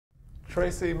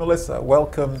Tracey Melissa,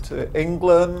 welcome to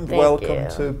England, Thank welcome you.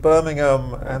 to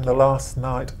Birmingham and the last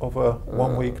night of a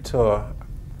one-week tour.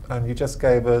 And you just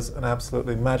gave us an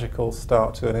absolutely magical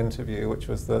start to an interview, which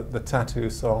was the Tattoo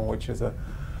song, which is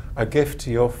a gift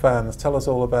to your fans. Tell us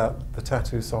all about the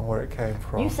Tattoo song, where it came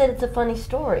from. You said it's a funny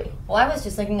story. Well, I was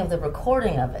just thinking of the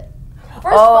recording of it. First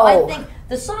of all, I think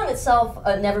the song itself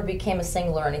never became a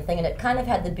single or anything, and it kind of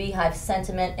had the Beehive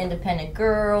sentiment, independent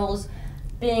girls,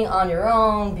 being on your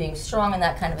own, being strong, and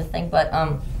that kind of a thing. But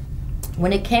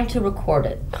when it came to record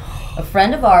it, a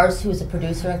friend of ours who's a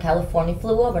producer in California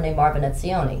flew over, named Marvin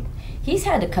Etzioni. He's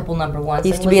had a couple #1s. He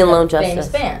used to be in Lone famous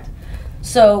Justice. band.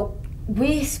 So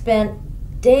we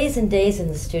spent days and days in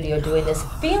the studio doing this,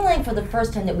 feeling for the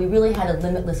first time that we really had a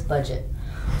limitless budget.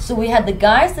 So we had the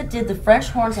guys that did the French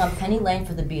horns on Penny Lane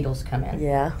for the Beatles come in.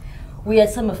 Yeah. We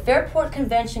had some of Fairport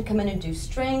Convention come in and do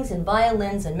strings and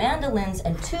violins and mandolins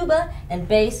and tuba and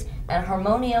bass and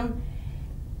harmonium.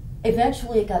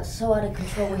 Eventually it got so out of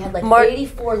control, we had like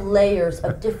 84 layers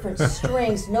of different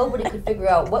strings. Nobody could figure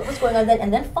out what was going on then.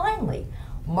 And then finally,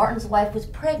 Martin's wife was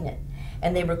pregnant,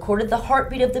 and they recorded the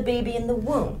heartbeat of the baby in the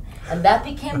womb. And that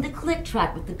became the click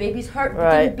track with the baby's heart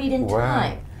didn't beat in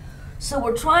time. So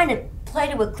we're trying to play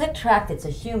to a click track that's a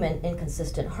human,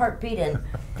 inconsistent heartbeat, and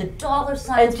the dollar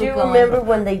signs And were do you going. remember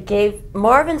when they gave,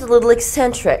 Marvin's a little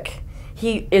eccentric.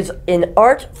 He is in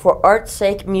art for art's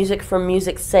sake, music for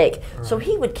music's sake. So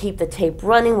he would keep the tape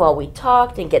running while we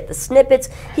talked and get the snippets.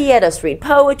 He had us read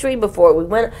poetry before we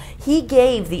went. He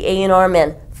gave the A&R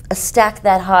men a stack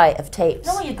that high of tapes.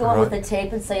 No, you go in with a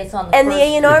tape and say it's on the And first. the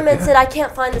A&R men said, I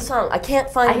can't find the song. I can't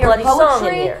find I the hear bloody song in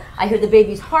poetry, here. I hear the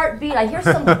baby's heartbeat, I hear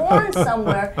some horn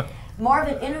somewhere.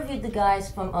 Marvin interviewed the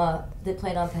guys from that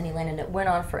played on Penny Lane, and it went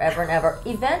on forever and ever.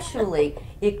 Eventually,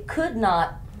 it could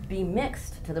not be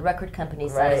mixed to the record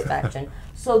company's satisfaction.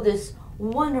 So this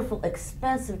wonderful,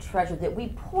 expensive treasure that we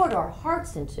poured our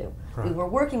hearts into. We were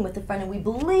working with a friend, and we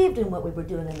believed in what we were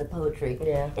doing in the poetry.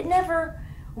 It never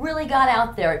really got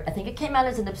out there. I think it came out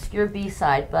as an obscure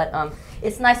B-side, but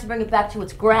it's nice to bring it back to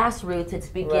its grassroots, its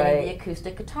beginning, the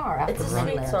acoustic guitar. After It's a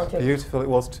sweet song too. Beautiful it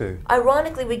was too.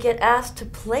 Ironically, we get asked to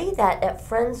play that at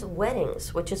friends'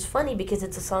 weddings, which is funny because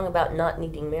it's a song about not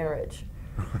needing marriage.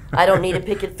 I don't need a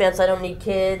picket fence, I don't need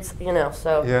kids, you know,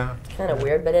 so Yeah. kind of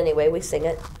weird, but anyway, we sing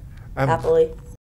it happily.